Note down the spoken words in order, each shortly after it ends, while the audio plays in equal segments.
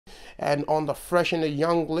And on the fresh and the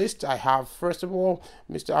young list, I have, first of all,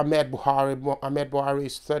 Mr. Ahmed Buhari. Ahmed Buhari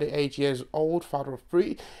is 38 years old, father of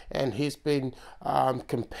three, and he's been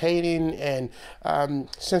campaigning and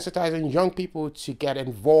sensitizing young people to get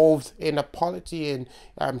involved in the polity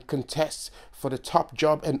and contest for the top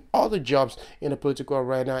job and other jobs in the political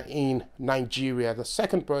arena in Nigeria. The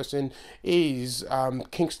second person is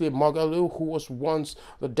Kingsley Moghalu, who was once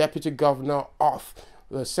the deputy governor of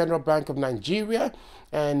the Central Bank of Nigeria,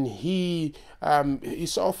 and he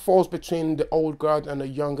sort of falls between the old guard and the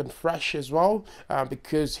young and fresh as well,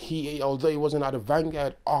 because although he wasn't at the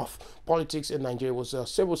vanguard of politics in Nigeria, was a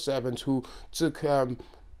civil servant who took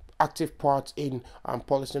active part in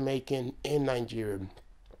policy making in Nigeria.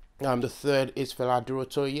 The third is Fela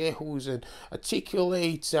Durotoye, who's an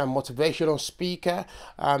articulate, motivational speaker.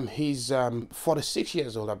 He's 46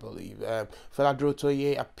 years old, I believe. Fela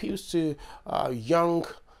Durotoye appeals to young,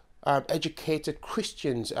 educated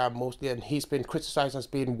Christians mostly, and he's been criticized as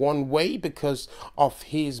being one way because of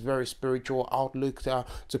his very spiritual outlook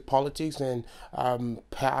to politics, and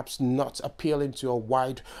perhaps not appealing to a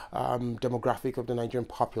wide demographic of the Nigerian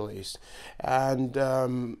populace.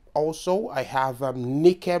 And also, I have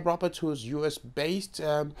Nike Roberts, who is US based,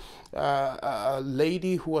 a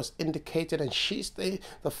lady who was indicated, and she's the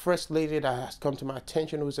first lady that has come to my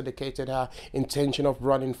attention who's indicated her intention of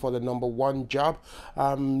running for the #1 job.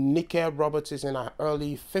 Nike Roberts is in her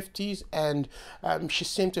early 50s, and she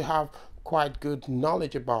seemed to have quite good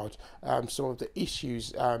knowledge about some of the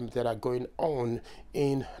issues that are going on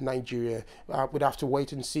in Nigeria. We'd have to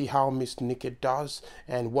wait and see how Miss Nikki does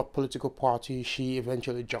and what political party she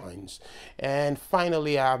eventually joins. And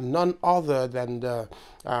finally, I have none other than the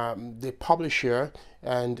publisher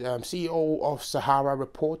and CEO of Sahara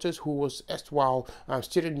Reporters, who was erstwhile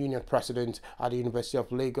student union president at the University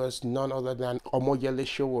of Lagos, none other than Omoyele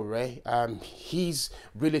Sowore. He's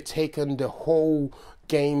really taken the whole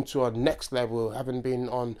game to a next level, having been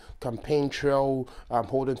on campaign trail,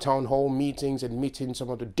 holding town hall meetings and meeting some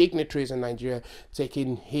of the dignitaries in Nigeria,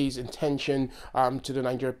 taking his intention to the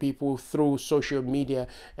Nigerian people through social media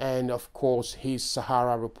and of course his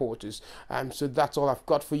Sahara Reporters. So that's all I've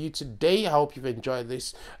got for you today. I hope you've enjoyed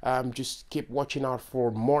this. Just keep watching out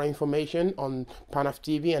for more information on Panaf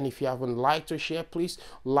TV, and if you haven't liked or shared, please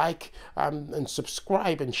like and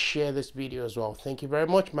subscribe and share this video as well. Thank you very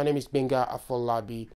much. My name is Benga Afolabi.